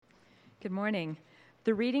Good morning.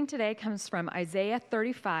 The reading today comes from Isaiah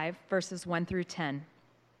 35, verses 1 through 10.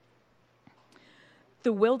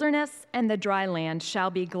 The wilderness and the dry land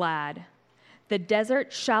shall be glad. The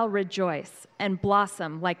desert shall rejoice and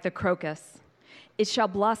blossom like the crocus. It shall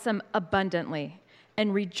blossom abundantly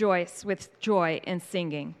and rejoice with joy and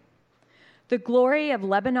singing. The glory of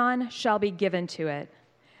Lebanon shall be given to it,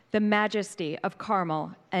 the majesty of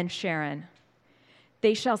Carmel and Sharon.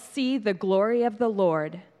 They shall see the glory of the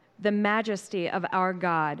Lord, the majesty of our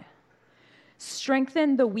God.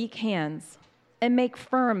 Strengthen the weak hands and make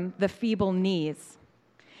firm the feeble knees.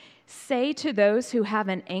 Say to those who have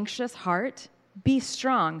an anxious heart, be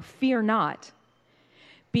strong, fear not.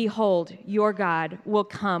 Behold, your God will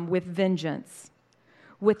come with vengeance.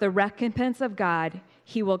 With the recompense of God,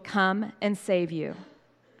 he will come and save you.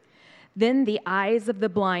 Then the eyes of the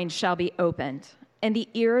blind shall be opened, and the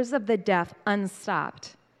ears of the deaf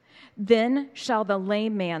unstopped. Then shall the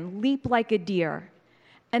lame man leap like a deer,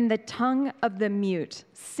 and the tongue of the mute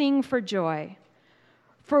sing for joy.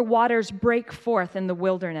 For waters break forth in the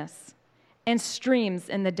wilderness, and streams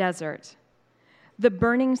in the desert. The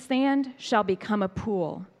burning sand shall become a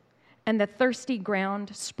pool, and the thirsty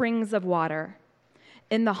ground springs of water.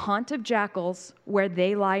 In the haunt of jackals, where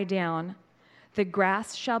they lie down, the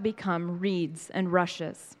grass shall become reeds and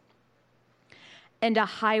rushes. And a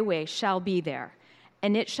highway shall be there,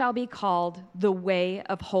 and it shall be called the way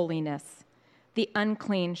of holiness. The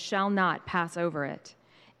unclean shall not pass over it.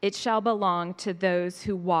 It shall belong to those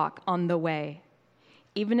who walk on the way.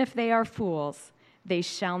 Even if they are fools, they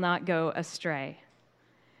shall not go astray.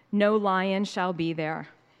 No lion shall be there,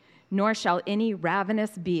 nor shall any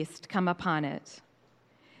ravenous beast come upon it.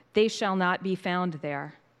 They shall not be found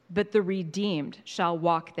there, but the redeemed shall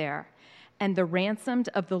walk there, and the ransomed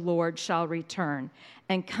of the Lord shall return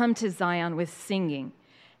and come to Zion with singing.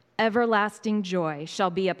 Everlasting joy shall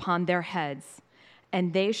be upon their heads,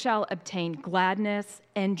 and they shall obtain gladness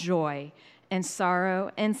and joy, and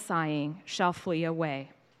sorrow and sighing shall flee away.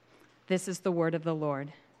 This is the word of the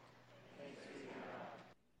Lord.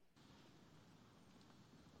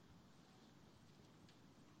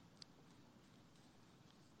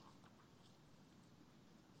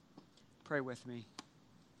 Pray with me.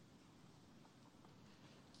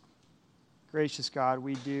 Gracious God,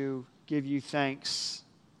 we do give you thanks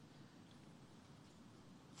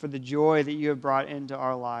for the joy that you have brought into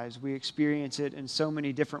our lives. We experience it in so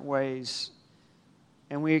many different ways,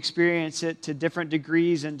 and we experience it to different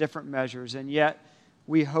degrees and different measures, and yet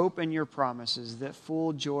we hope in your promises that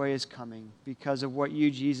full joy is coming because of what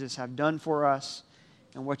you, Jesus, have done for us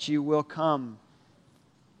and what you will come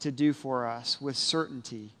to do for us with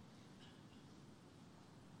certainty.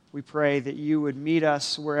 We pray that you would meet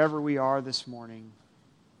us wherever we are this morning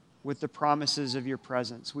with the promises of your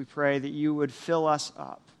presence. We pray that you would fill us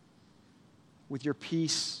up with your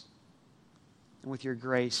peace and with your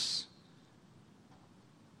grace.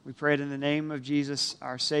 We pray it in the name of Jesus,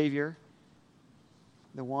 our Savior,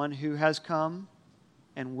 the one who has come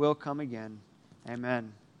and will come again.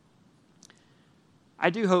 Amen. I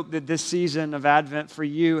do hope that this season of Advent for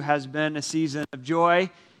you has been a season of joy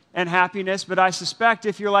and happiness, but I suspect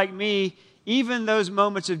if you're like me, even those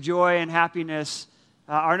moments of joy and happiness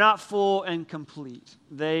are not full and complete.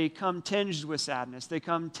 They come tinged with sadness. They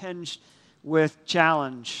come tinged with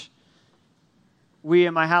challenge. We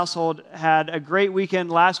in my household had a great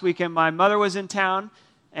weekend last weekend. My mother was in town,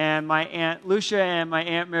 and my Aunt Lucia and my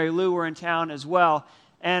Aunt Mary Lou were in town as well.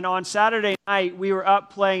 And on Saturday night, we were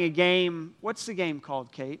up playing a game. What's the game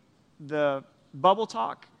called, Kate? The Bubble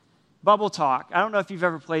Talk? Bubble Talk. I don't know if you've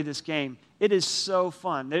ever played this game. It is so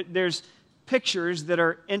fun. There's pictures that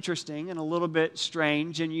are interesting and a little bit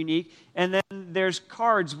strange and unique, and then there's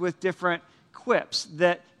cards with different quips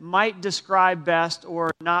that might describe best or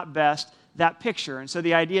not best that picture. And so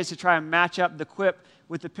the idea is to try and match up the quip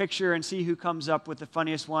with the picture and see who comes up with the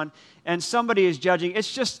funniest one. And somebody is judging.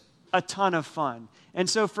 It's just a ton of fun. And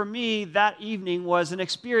so for me, that evening was an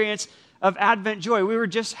experience of Advent joy. We were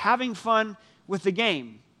just having fun with the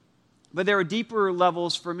game. But there were deeper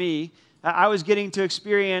levels for me. I was getting to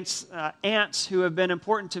experience aunts who have been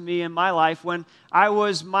important to me in my life when I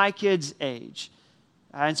was my kids' age.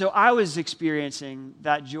 And so I was experiencing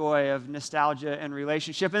that joy of nostalgia and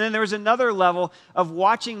relationship. And then there was another level of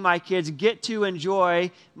watching my kids get to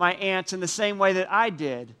enjoy my aunts in the same way that I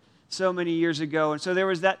did so many years ago. And so there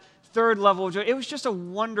was that third level of joy. It was just a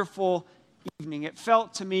wonderful evening. It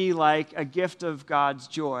felt to me like a gift of God's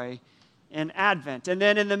joy in Advent. And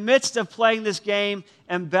then in the midst of playing this game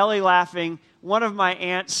and belly laughing, one of my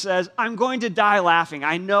aunts says, "I'm going to die laughing.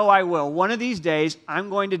 I know I will. One of these days, I'm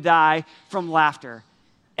going to die from laughter."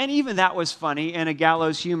 And even that was funny in a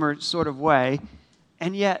gallows humor sort of way.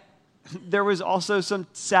 And yet, there was also some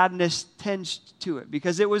sadness tinged to it,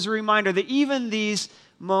 because it was a reminder that even these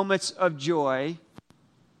moments of joy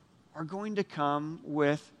are going to come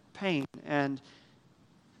with pain and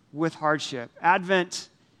with hardship. Advent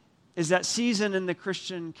is that season in the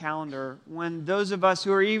Christian calendar when those of us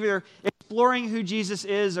who are either exploring who Jesus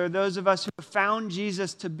is, or those of us who have found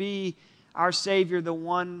Jesus to be our Savior, the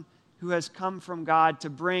one who has come from God to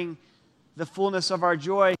bring the fullness of our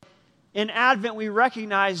joy. In Advent, we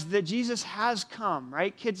recognize that Jesus has come,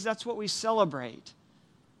 right? Kids, that's what we celebrate,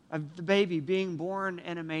 of the baby being born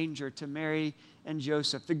in a manger to Mary and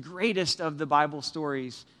Joseph, the greatest of the Bible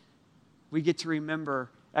stories we get to remember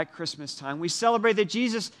at Christmas time. We celebrate that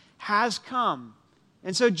Jesus has come.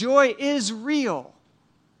 And so joy is real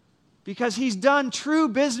because he's done true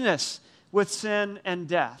business with sin and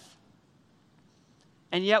death.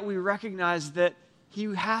 And yet we recognize that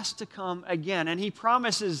he has to come again, and he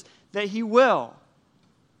promises that he will.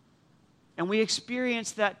 And we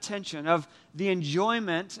experience that tension of the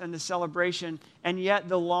enjoyment and the celebration, and yet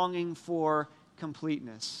the longing for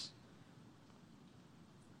completeness.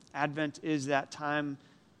 Advent is that time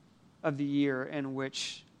of the year in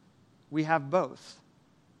which we have both.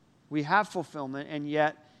 We have fulfillment, and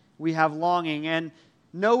yet we have longing. And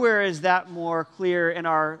nowhere is that more clear in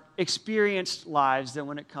our experienced lives than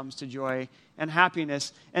when it comes to joy and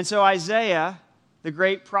happiness. And so Isaiah, the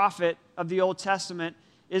great prophet of the Old Testament,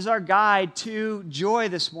 is our guide to joy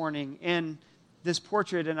this morning in this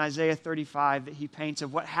portrait in Isaiah 35 that he paints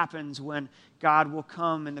of what happens when God will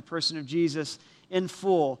come in the person of Jesus in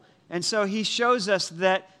full. And so he shows us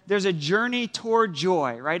that there's a journey toward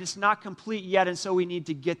joy, right? It's not complete yet, and so we need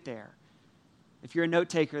to get there. If you're a note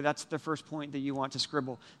taker, that's the first point that you want to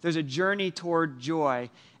scribble. There's a journey toward joy.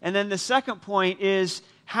 And then the second point is,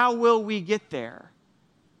 how will we get there?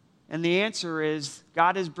 And the answer is,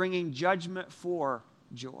 God is bringing judgment for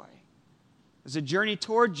joy. There's a journey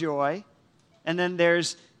toward joy, and then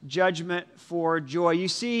there's judgment for joy. You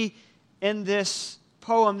see in this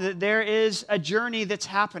poem that there is a journey that's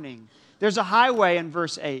happening. There's a highway in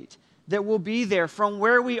verse 8 that will be there from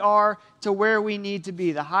where we are to where we need to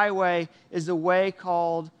be. The highway is the way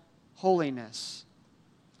called holiness.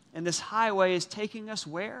 And this highway is taking us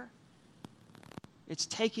where? It's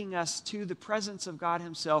taking us to the presence of God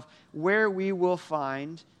himself, where we will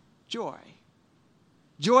find joy.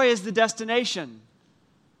 Joy is the destination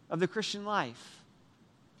of the Christian life.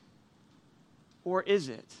 Or is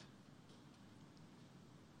it?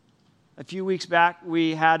 A few weeks back,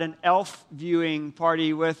 we had an Elf viewing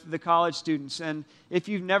party with the college students. And if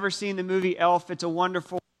you've never seen the movie Elf, it's a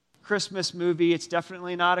wonderful Christmas movie. It's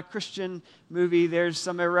definitely not a Christian movie. There's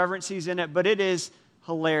some irreverencies in it, but it is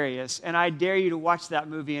hilarious. And I dare you to watch that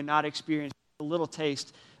movie and not experience a little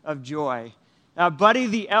taste of joy. Now, Buddy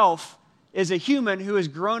the Elf is a human who has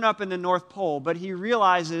grown up in the North Pole, but he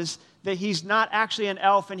realizes that he's not actually an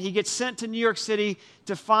elf, and he gets sent to New York City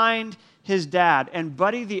to find his dad. And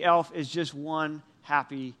Buddy the Elf is just one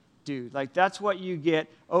happy dude. Like, that's what you get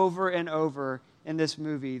over and over in this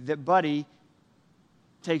movie, that Buddy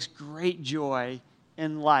takes great joy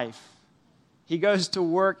in life. He goes to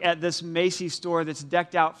work at this Macy's store that's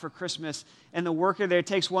decked out for Christmas, and the worker there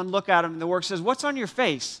takes one look at him, and the worker says, "What's on your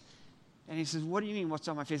face?" And he says, "What do you mean, what's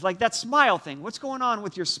on my face?" Like that smile thing. What's going on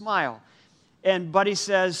with your smile? And Buddy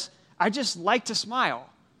says, "I just like to smile.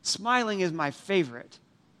 Smiling is my favorite."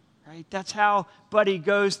 Right? That's how Buddy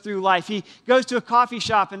goes through life. He goes to a coffee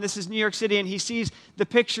shop, and this is New York City, and he sees the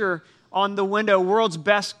picture on the window, "World's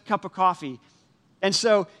Best Cup of Coffee." And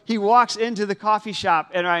so he walks into the coffee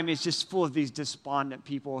shop, and I mean, it's just full of these despondent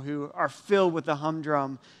people who are filled with the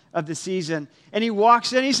humdrum of the season. And he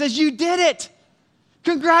walks in, and he says, "You did it!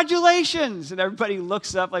 Congratulations!" And everybody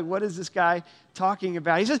looks up like, what is this guy talking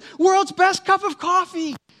about? He says, "World's best cup of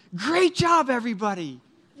coffee! Great job, everybody!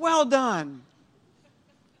 Well done!"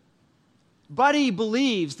 Buddy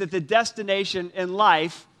believes that the destination in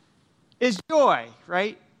life is joy,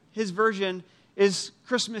 right? His version is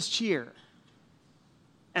Christmas cheer.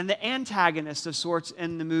 And the antagonist of sorts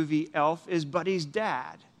in the movie Elf is Buddy's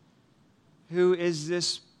dad, who is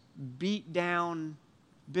this beat-down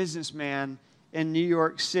businessman in New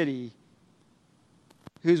York City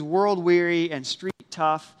who's world-weary and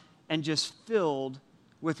street-tough and just filled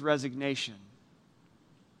with resignation.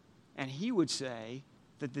 And he would say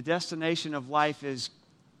that the destination of life is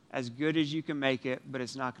as good as you can make it, but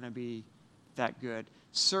it's not going to be that good.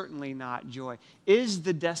 Certainly not joy. Is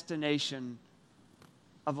the destination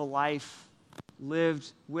of a life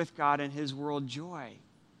lived with God in his world joy?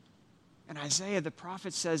 And Isaiah the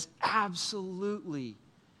prophet says, absolutely.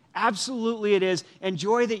 Absolutely it is, and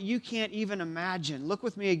joy that you can't even imagine. Look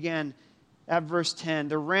with me again at verse 10.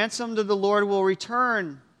 The ransomed of the Lord will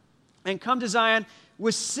return and come to Zion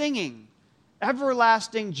with singing.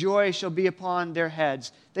 Everlasting joy shall be upon their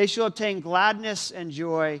heads. They shall obtain gladness and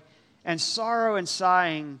joy, and sorrow and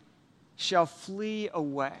sighing shall flee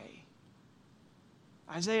away.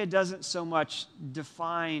 Isaiah doesn't so much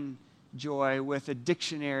define joy with a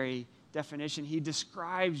dictionary definition. He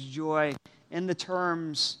describes joy in the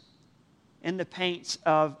terms, in the paints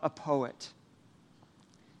of a poet.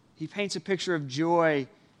 He paints a picture of joy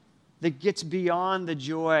that gets beyond the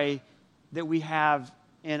joy that we have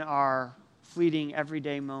in our fleeting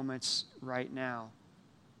everyday moments right now.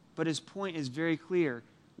 But his point is very clear.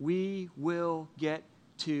 We will get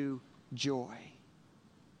to joy.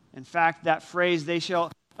 In fact, that phrase, they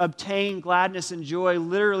shall obtain gladness and joy,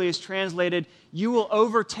 literally is translated, you will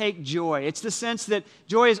overtake joy. It's the sense that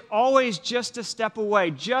joy is always just a step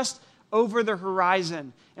away, just over the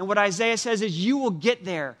horizon. And what Isaiah says is you will get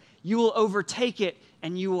there, you will overtake it,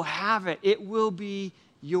 and you will have it. It will be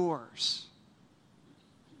yours.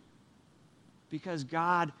 Because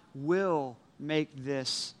God will make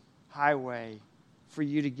this highway for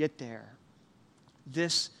you to get there.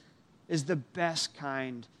 This is the best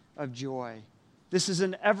kind of joy. This is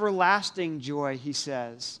an everlasting joy, he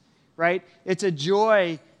says, right? It's a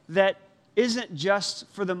joy that isn't just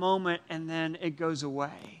for the moment and then it goes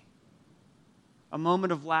away. A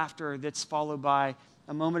moment of laughter that's followed by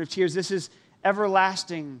a moment of tears. This is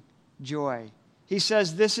everlasting joy. He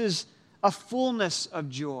says this is a fullness of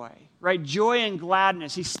joy, right? Joy and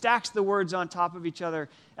gladness. He stacks the words on top of each other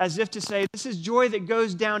as if to say this is joy that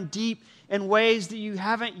goes down deep in ways that you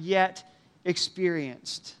haven't yet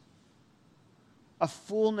experienced. A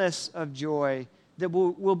fullness of joy that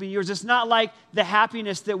will be yours. It's not like the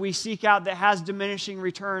happiness that we seek out that has diminishing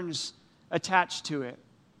returns attached to it.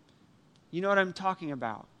 You know what I'm talking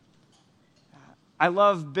about. I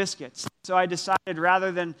love biscuits. So I decided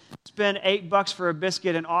rather than spend $8 for a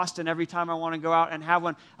biscuit in Austin every time I want to go out and have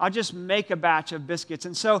one, I'll just make a batch of biscuits.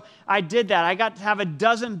 And so I did that. I got to have a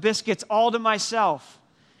dozen biscuits all to myself.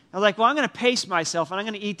 I was like, well, I'm going to pace myself, and I'm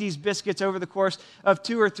going to eat these biscuits over the course of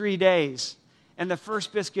 2 or 3 days. And the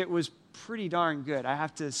first biscuit was pretty darn good, I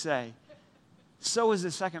have to say. So was the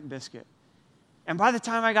second biscuit. And by the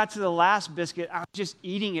time I got to the last biscuit, I was just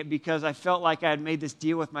eating it because I felt like I had made this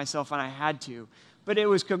deal with myself and I had to. But it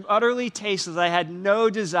was utterly tasteless. I had no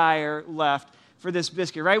desire left for this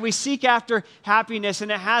biscuit, right? We seek after happiness and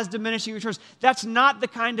it has diminishing returns. That's not the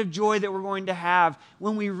kind of joy that we're going to have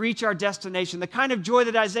when we reach our destination. The kind of joy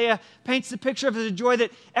that Isaiah paints the picture of is a joy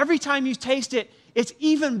that every time you taste it, it's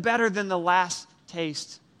even better than the last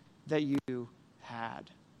taste that you had.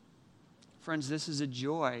 Friends, this is a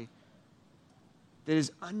joy that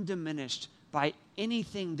is undiminished by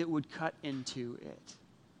anything that would cut into it.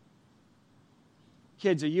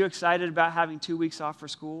 Kids, are you excited about having 2 weeks off for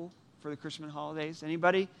school for the Christmas holidays?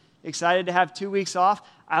 Anybody excited to have 2 weeks off?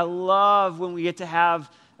 I love when we get to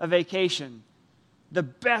have a vacation. The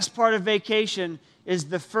best part of vacation is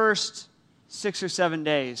the first 6 or 7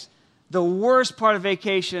 days. The worst part of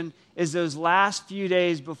vacation is those last few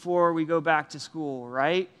days before we go back to school,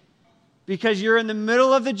 right? Because you're in the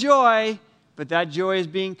middle of the joy, but that joy is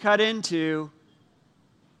being cut into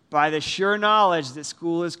by the sure knowledge that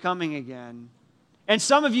school is coming again. And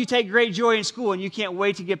some of you take great joy in school and you can't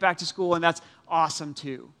wait to get back to school, and that's awesome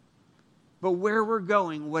too. But where we're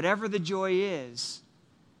going, whatever the joy is,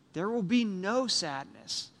 there will be no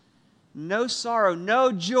sadness, no sorrow,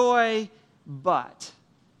 no joy, but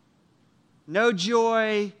no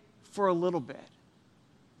joy for a little bit,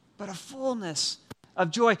 but a fullness of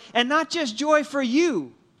joy. And not just joy for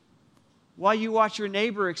you while you watch your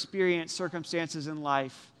neighbor experience circumstances in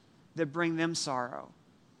life that bring them sorrow.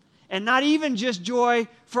 And not even just joy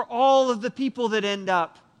for all of the people that end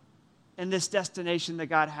up in this destination that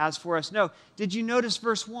God has for us. No, did you notice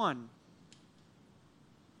verse 1?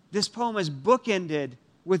 This poem is bookended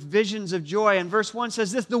with visions of joy. And verse 1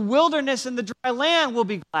 says this, the wilderness and the dry land will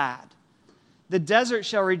be glad. The desert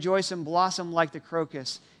shall rejoice and blossom like the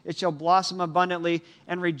crocus. It shall blossom abundantly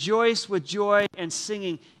and rejoice with joy and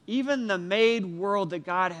singing. Even the made world that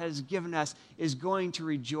God has given us is going to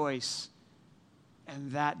rejoice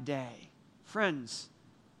in that day. Friends,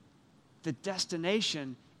 the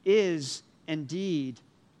destination is indeed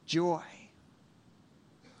joy.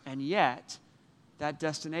 And yet, that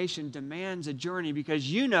destination demands a journey because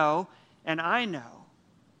you know and I know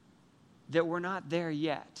that we're not there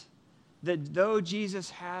yet. That though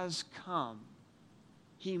Jesus has come,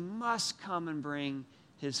 he must come and bring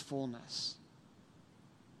his fullness.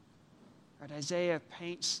 Right, Isaiah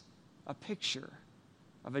paints a picture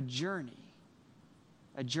of a journey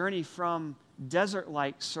from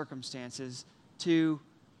desert-like circumstances to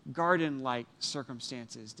garden-like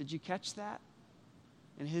circumstances. Did you catch that?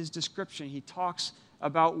 In his description, he talks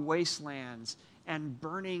about wastelands and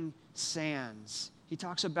burning sands. He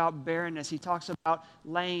talks about barrenness. He talks about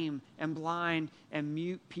lame and blind and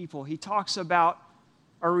mute people. He talks about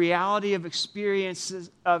a reality of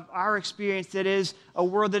experiences, of our experience, that is a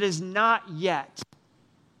world that is not yet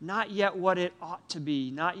what it ought to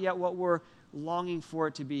be, not yet what we're longing for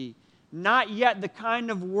it to be, not yet the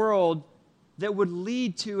kind of world that would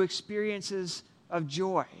lead to experiences of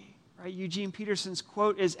joy. Right? Eugene Peterson's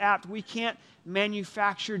quote is apt. We can't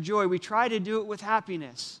manufacture joy. We try to do it with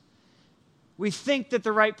happiness. We think that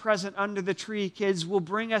the right present under the tree, kids, will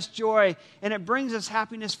bring us joy, and it brings us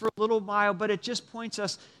happiness for a little while, but it just points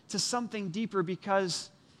us to something deeper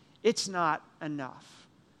because it's not enough.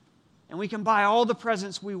 And we can buy all the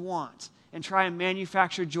presents we want and try and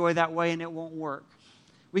manufacture joy that way, and it won't work.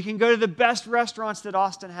 We can go to the best restaurants that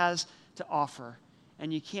Austin has to offer,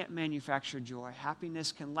 and you can't manufacture joy.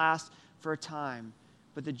 Happiness can last for a time,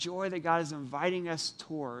 but the joy that God is inviting us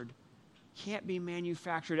toward can't be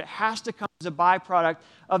manufactured. It has to come as a byproduct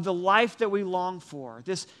of the life that we long for,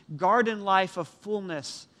 this garden life of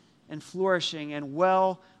fullness and flourishing and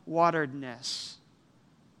well-wateredness.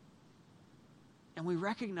 And we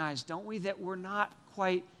recognize, don't we, that we're not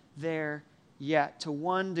quite there yet to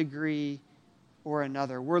one degree or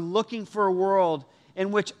another. We're looking for a world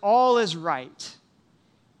in which all is right,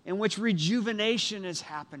 in which rejuvenation is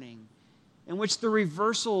happening, in which the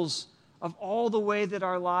reversals of all the way that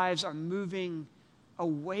our lives are moving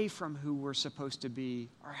away from who we're supposed to be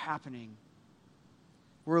are happening.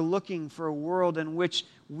 We're looking for a world in which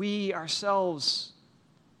we ourselves,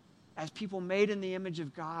 as people made in the image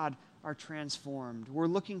of God, are transformed. We're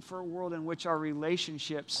looking for a world in which our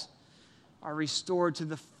relationships are restored to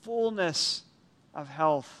the fullness of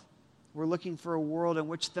health. We're looking for a world in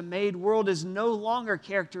which the made world is no longer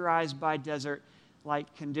characterized by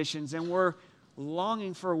desert-like conditions, and we're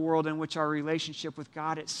longing for a world in which our relationship with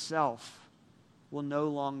God itself will no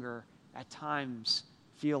longer, at times,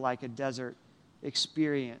 feel like a desert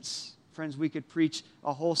experience. Friends, we could preach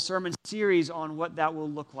a whole sermon series on what that will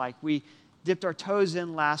look like. We dipped our toes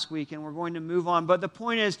in last week, and we're going to move on. But the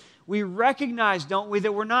point is, we recognize, don't we,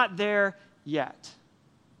 that we're not there yet.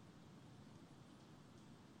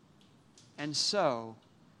 And so,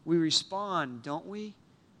 we respond, don't we,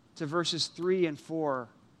 to verses 3 and 4,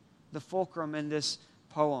 the fulcrum in this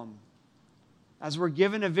poem. As we're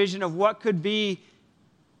given a vision of what could be,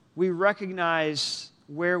 we recognize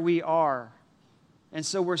where we are. And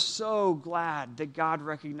so we're so glad that God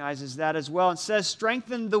recognizes that as well and says,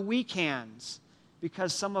 strengthen the weak hands,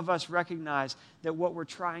 because some of us recognize that what we're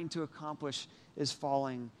trying to accomplish is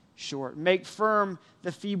falling short. Make firm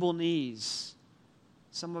the feeble knees.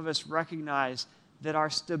 Some of us recognize that our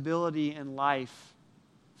stability in life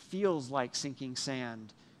feels like sinking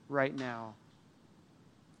sand right now.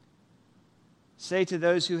 Say to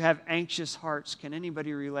those who have anxious hearts, can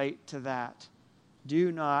anybody relate to that?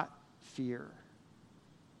 Do not fear.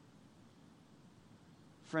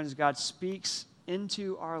 Friends, God speaks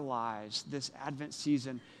into our lives this Advent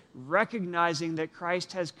season, recognizing that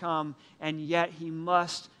Christ has come, and yet he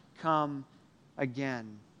must come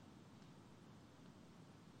again.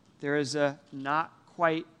 There is a not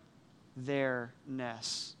quite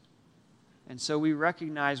there-ness. And so we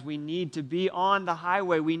recognize we need to be on the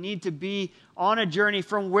highway. We need to be on a journey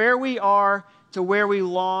from where we are to where we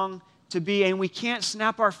long to be. And we can't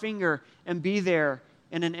snap our finger and be there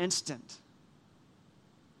in an instant.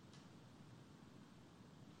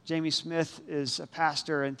 Jamie Smith is a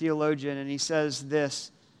pastor and theologian, and he says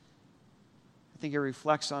this. I think it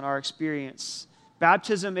reflects on our experience.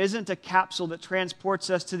 Baptism isn't a capsule that transports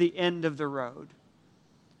us to the end of the road.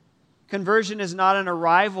 Conversion is not an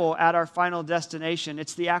arrival at our final destination.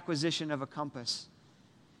 It's the acquisition of a compass.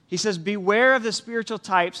 He says, beware of the spiritual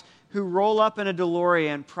types who roll up in a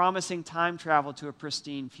DeLorean promising time travel to a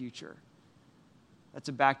pristine future. That's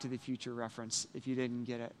a Back to the Future reference if you didn't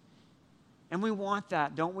get it. And we want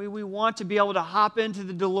that, don't we? We want to be able to hop into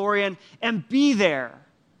the DeLorean and be there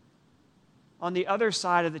on the other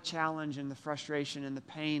side of the challenge and the frustration and the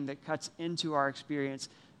pain that cuts into our experience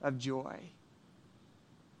of joy.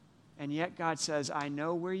 And yet God says, I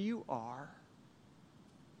know where you are.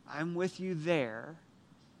 I'm with you there.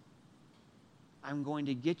 I'm going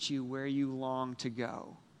to get you where you long to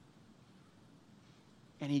go.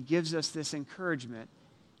 And he gives us this encouragement.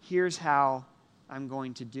 Here's how I'm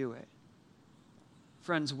going to do it.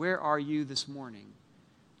 Friends, where are you this morning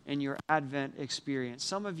in your Advent experience?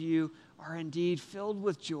 Some of you are indeed filled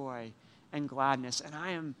with joy and gladness. And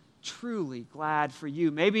I am truly glad for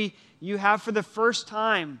you. Maybe you have for the first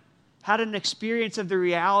time had an experience of the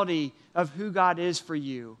reality of who God is for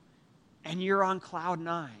you, and you're on cloud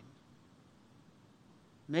 9.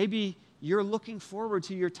 Maybe you're looking forward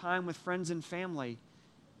to your time with friends and family,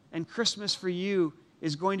 and Christmas for you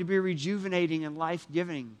is going to be rejuvenating and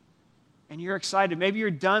life-giving, and you're excited. Maybe you're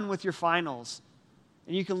done with your finals,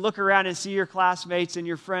 and you can look around and see your classmates and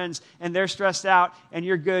your friends, and they're stressed out, and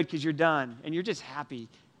you're good because you're done, and you're just happy.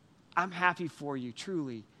 I'm happy for you,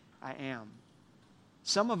 truly, I am.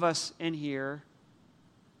 Some of us in here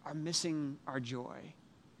are missing our joy,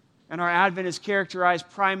 and our Advent is characterized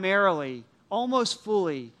primarily, almost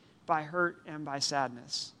fully, by hurt and by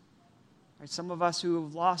sadness. Right? Some of us who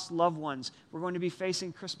have lost loved ones, we're going to be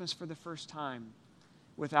facing Christmas for the first time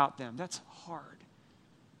without them. That's hard.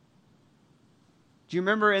 Do you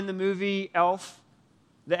remember in the movie Elf,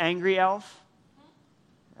 the angry elf?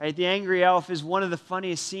 Right? The angry elf is one of the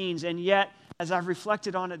funniest scenes, and yet, as I've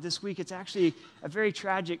reflected on it this week, it's actually a very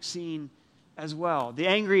tragic scene as well. The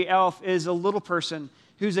angry elf is a little person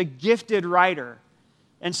who's a gifted writer.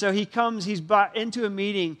 And so he's brought into a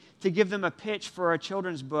meeting to give them a pitch for a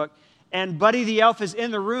children's book. And Buddy the elf is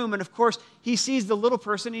in the room, and of course, he sees the little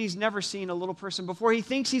person, and he's never seen a little person before. He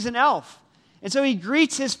thinks he's an elf. And so he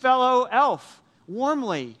greets his fellow elf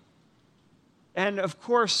warmly. And of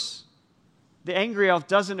course, the angry elf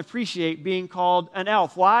doesn't appreciate being called an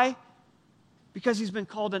elf. Why? Because he's been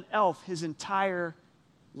called an elf his entire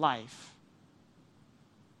life.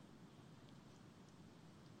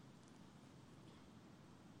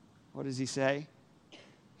 What does he say? He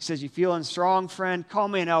says, "You feeling strong, friend? Call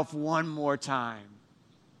me an elf one more time."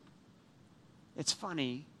 It's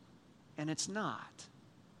funny, and it's not,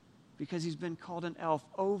 because he's been called an elf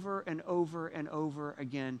over and over and over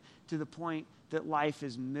again to the point that life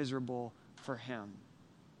is miserable for him.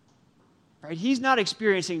 Right? He's not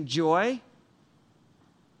experiencing joy.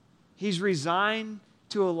 He's resigned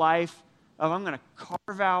to a life of, I'm going to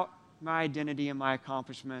carve out my identity and my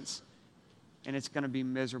accomplishments, and it's going to be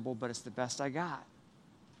miserable, but it's the best I got.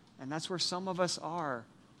 And that's where some of us are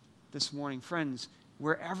this morning. Friends,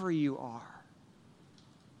 wherever you are,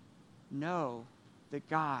 know that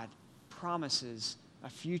God promises a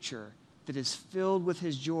future that is filled with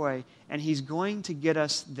his joy, and he's going to get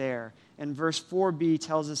us there. And verse 4b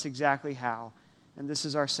tells us exactly how. And this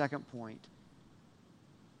is our second point.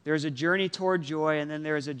 There is a journey toward joy, and then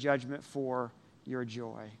there is a judgment for your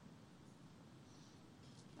joy.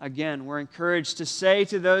 Again, we're encouraged to say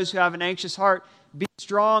to those who have an anxious heart, be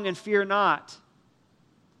strong and fear not,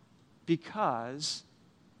 because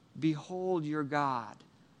behold your God,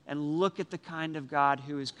 and look at the kind of God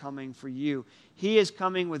who is coming for you. He is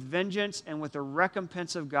coming with vengeance, and with the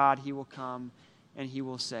recompense of God, he will come and he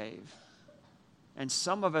will save. And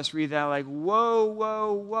some of us read that like, whoa,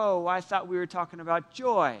 whoa, whoa, I thought we were talking about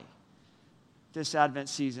joy this Advent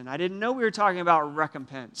season. I didn't know we were talking about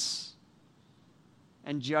recompense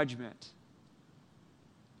and judgment.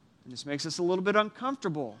 And this makes us a little bit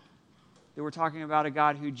uncomfortable that we're talking about a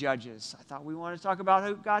God who judges. I thought we wanted to talk about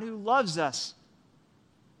a God who loves us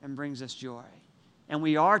and brings us joy. And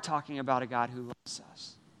we are talking about a God who loves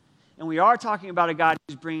us. And we are talking about a God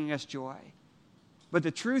who's bringing us joy. But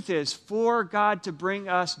the truth is, for God to bring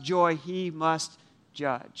us joy, he must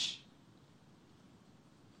judge.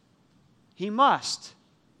 He must.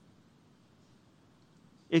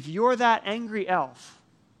 If you're that angry elf,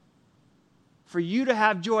 for you to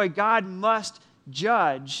have joy, God must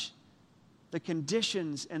judge the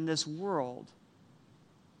conditions in this world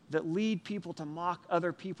that lead people to mock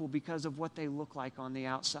other people because of what they look like on the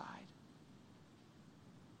outside.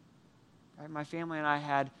 Right? My family and I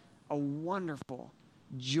had a wonderful,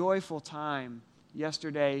 joyful time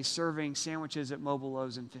yesterday serving sandwiches at Mobile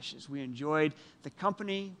Loaves and Fishes. We enjoyed the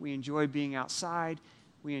company. We enjoyed being outside.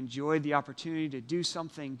 We enjoyed the opportunity to do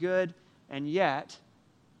something good. And yet,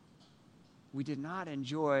 we did not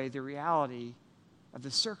enjoy the reality of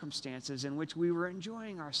the circumstances in which we were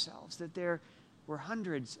enjoying ourselves, that there were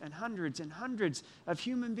hundreds and hundreds and hundreds of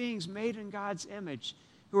human beings made in God's image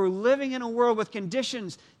who were living in a world with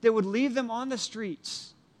conditions that would leave them on the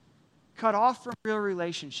streets, cut off from real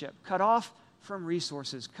relationship, cut off from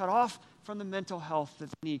resources, cut off from the mental health that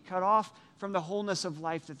they need, cut off from the wholeness of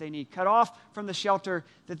life that they need, cut off from the shelter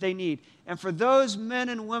that they need. And for those men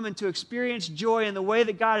and women to experience joy in the way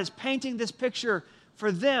that God is painting this picture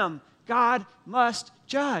for them, God must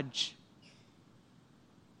judge.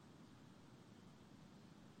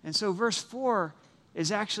 And so verse 4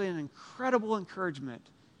 is actually an incredible encouragement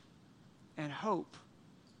and hope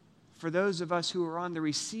for those of us who are on the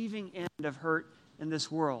receiving end of hurt in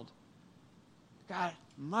this world. God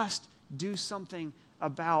must do something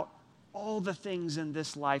about all the things in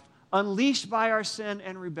this life unleashed by our sin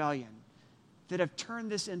and rebellion that have turned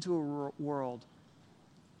this into a world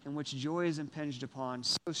in which joy is impinged upon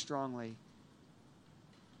so strongly,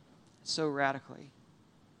 so radically.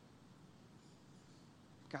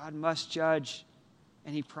 God must judge,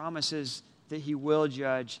 and he promises that he will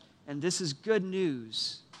judge. And this is good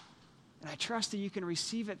news. And I trust that you can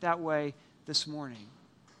receive it that way this morning.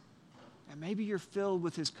 And maybe you're filled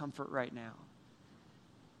with his comfort right now.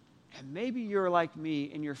 And maybe you're like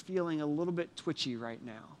me and you're feeling a little bit twitchy right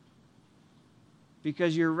now,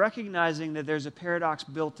 because you're recognizing that there's a paradox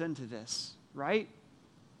built into this, right?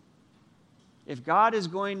 If God is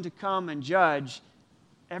going to come and judge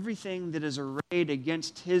everything that is arrayed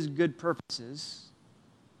against his good purposes,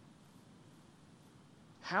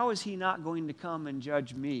 how is he not going to come and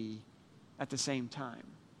judge me at the same time?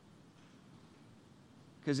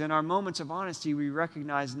 Because in our moments of honesty, we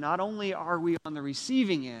recognize not only are we on the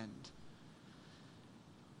receiving end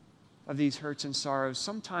of these hurts and sorrows,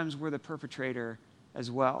 sometimes we're the perpetrator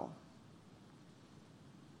as well.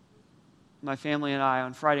 My family and I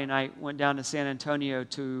on Friday night went down to San Antonio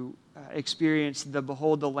to experience the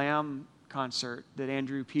Behold the Lamb concert that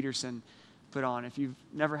Andrew Peterson put on. If you've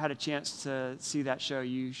never had a chance to see that show,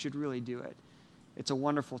 you should really do it. It's a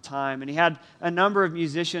wonderful time. And he had a number of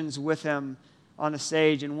musicians with him on the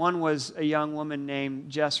stage, and one was a young woman named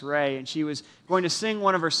Jess Ray, and she was going to sing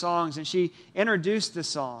one of her songs, and she introduced the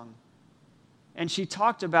song. And she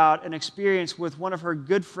talked about an experience with one of her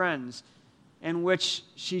good friends in which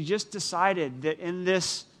she just decided that in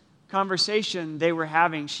this conversation they were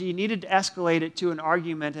having, she needed to escalate it to an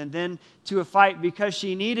argument and then to a fight because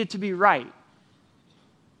she needed to be right.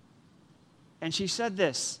 And she said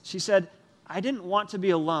this. She said, "I didn't want to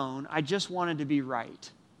be alone. I just wanted to be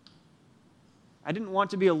right. I didn't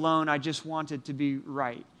want to be alone. I just wanted to be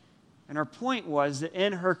right." And her point was that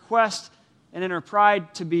in her quest and in her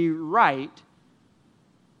pride to be right,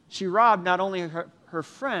 she robbed not only her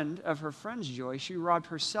friend of her friend's joy, she robbed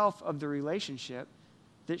herself of the relationship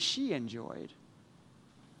that she enjoyed.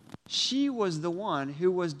 She was the one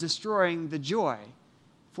who was destroying the joy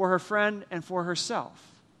for her friend and for herself.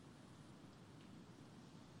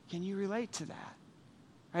 Can you relate to that?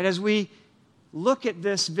 Right, as we look at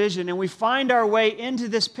this vision and we find our way into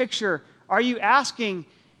this picture, are you asking,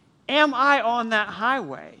 am I on that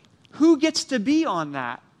highway? Who gets to be on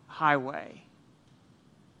that highway?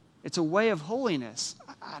 It's a way of holiness.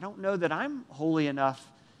 I don't know that I'm holy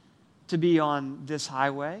enough to be on this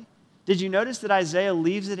highway. Did you notice that Isaiah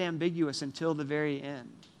leaves it ambiguous until the very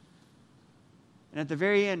end? And at the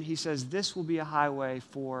very end, he says, this will be a highway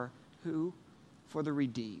for who? For the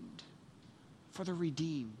redeemed. For the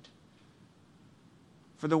redeemed.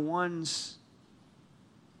 For the ones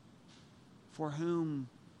for whom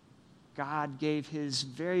God gave his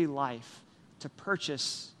very life to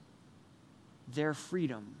purchase their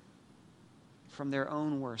freedom from their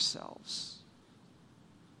own worst selves.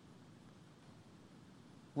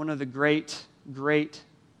 One of the great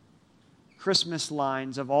Christmas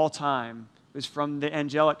lines of all time was from the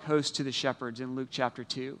angelic host to the shepherds in Luke chapter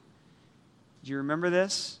 2. Do you remember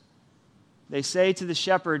this? They say to the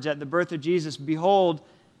shepherds at the birth of Jesus, "Behold,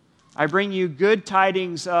 I bring you good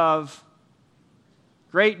tidings of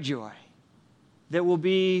great joy that will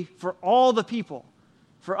be for all the people.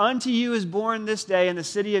 For unto you is born this day in the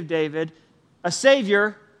city of David a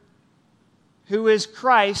Savior who is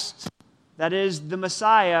Christ," that is the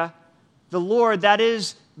Messiah, "the Lord," that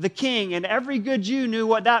is the King. And every good Jew knew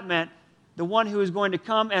what that meant. The one who is going to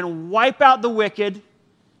come and wipe out the wicked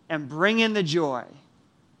and bring in the joy.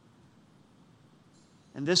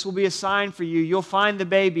 "And this will be a sign for you. You'll find the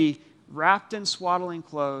baby wrapped in swaddling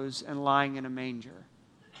clothes and lying in a manger."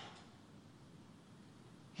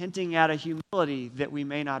 Hinting at a humility that we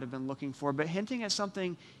may not have been looking for, but hinting at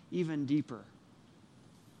something even deeper.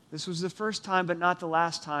 This was the first time, but not the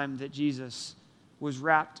last time, that Jesus was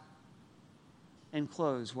wrapped in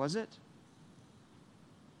clothes, was it?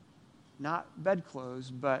 Not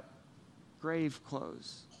bedclothes, but grave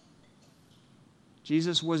clothes.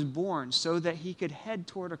 Jesus was born so that he could head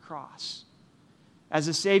toward a cross as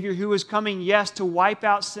a Savior who was coming, yes, to wipe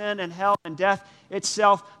out sin and hell and death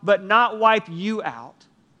itself, but not wipe you out,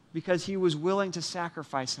 because he was willing to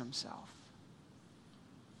sacrifice himself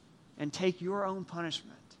and take your own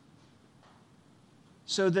punishment,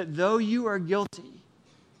 so that though you are guilty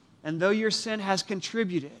and though your sin has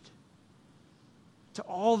contributed to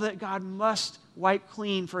all that God must wipe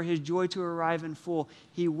clean for his joy to arrive in full,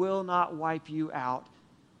 he will not wipe you out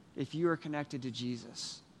if you are connected to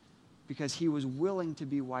Jesus, because he was willing to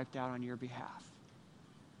be wiped out on your behalf.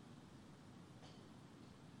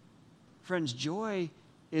 Friends, joy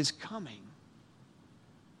is coming.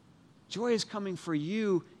 Joy is coming for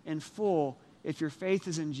you in full if your faith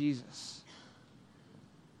is in Jesus.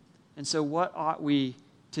 And so what ought we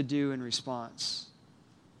to do in response?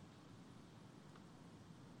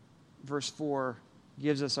 Verse 4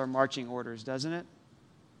 gives us our marching orders, doesn't it?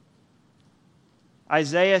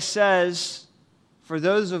 Isaiah says, for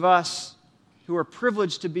those of us who are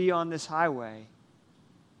privileged to be on this highway,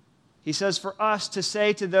 he says for us to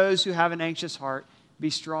say to those who have an anxious heart, be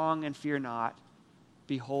strong and fear not.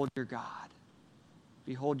 Behold your God.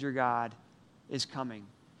 Behold your God is coming.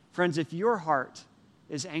 Friends, if your heart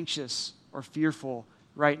is anxious or fearful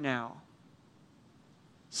right now,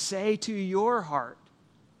 say to your heart,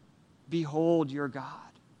 behold your God.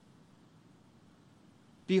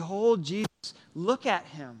 Behold Jesus. Look at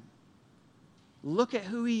him. Look at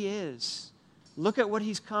who he is. Look at what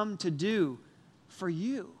he's come to do for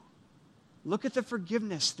you. Look at the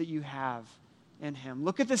forgiveness that you have in him.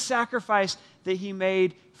 Look at the sacrifice that he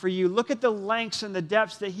made for you. Look at the lengths and the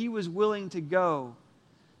depths that he was willing to go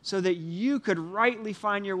so that you could rightly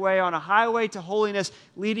find your way on a highway to holiness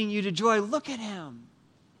leading you to joy. Look at him.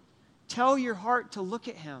 Tell your heart to look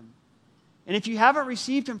at him. And if you haven't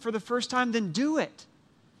received him for the first time, then do it.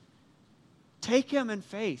 Take him in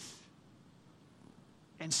faith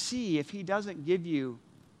and see if he doesn't give you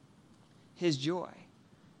his joy.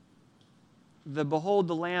 The Behold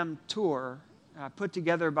the Lamb tour, put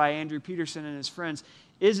together by Andrew Peterson and his friends,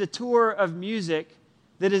 is a tour of music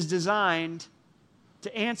that is designed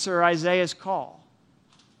to answer Isaiah's call.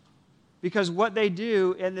 Because what they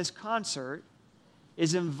do in this concert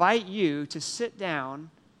is invite you to sit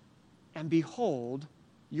down and behold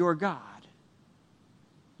your God.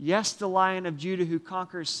 Yes, the Lion of Judah who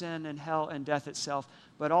conquers sin and hell and death itself,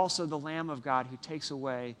 but also the Lamb of God who takes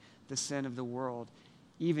away the sin of the world,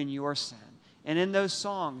 even your sin. And in those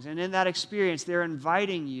songs and in that experience, they're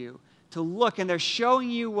inviting you to look, and they're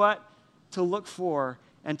showing you what to look for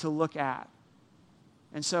and to look at.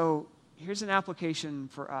 And so here's an application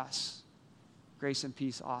for us, Grace and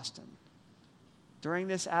Peace Austin. During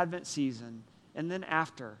this Advent season, and then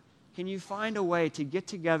after, can you find a way to get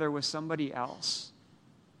together with somebody else?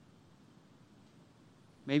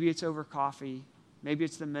 Maybe it's over coffee. Maybe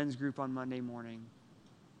it's the men's group on Monday morning.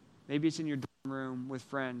 Maybe it's in your dorm room with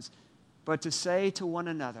friends. But to say to one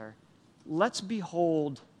another, let's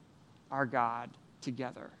behold our God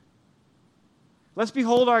together. Let's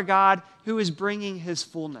behold our God who is bringing his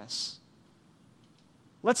fullness.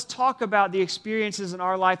 Let's talk about the experiences in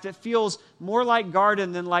our life that feels more like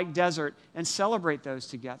garden than like desert and celebrate those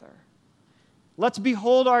together. Let's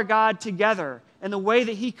behold our God together and the way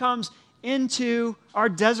that he comes into our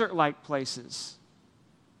desert-like places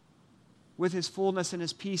with his fullness and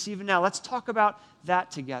his peace even now. Let's talk about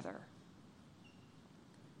that together.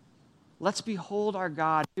 Let's behold our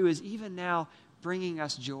God who is even now bringing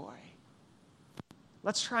us joy.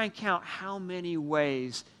 Let's try and count how many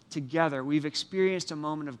ways together we've experienced a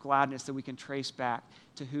moment of gladness that we can trace back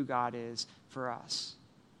to who God is for us.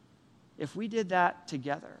 If we did that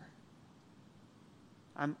together,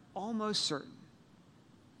 I'm almost certain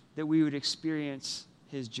that we would experience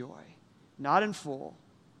his joy, not in full,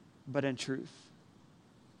 but in truth.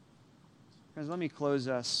 Friends, let me close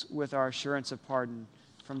us with our assurance of pardon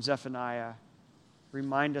from Zephaniah.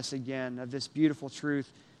 Remind us again of this beautiful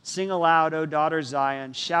truth. Sing aloud, O daughter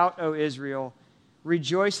Zion. Shout, O Israel.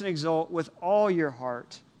 Rejoice and exult with all your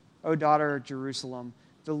heart, O daughter Jerusalem.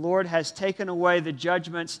 The Lord has taken away the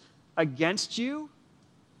judgments against you,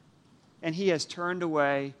 and he has turned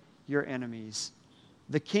away your enemies.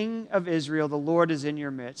 The King of Israel, the Lord, is in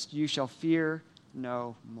your midst. You shall fear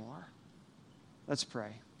no more. Let's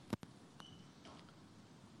pray.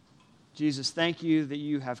 Jesus, thank you that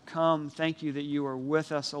you have come. Thank you that you are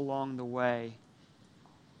with us along the way.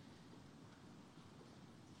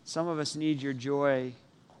 Some of us need your joy,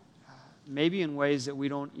 maybe in ways that we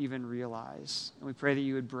don't even realize. And we pray that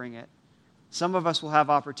you would bring it. Some of us will have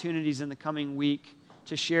opportunities in the coming week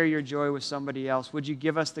to share your joy with somebody else. Would you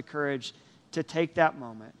give us the courage to take that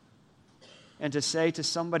moment and to say to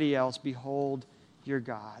somebody else, behold your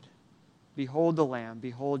God. Behold the Lamb.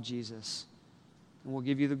 Behold Jesus. And we'll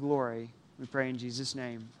give you the glory. We pray in Jesus'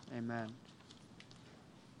 name. Amen.